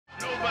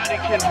Nobody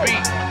can beat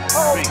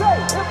me.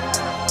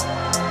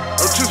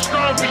 I'm too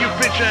strong for you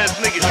bitch ass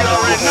niggas, you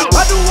already know.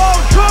 I do all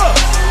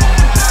drugs,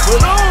 but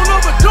I don't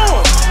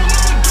overdose.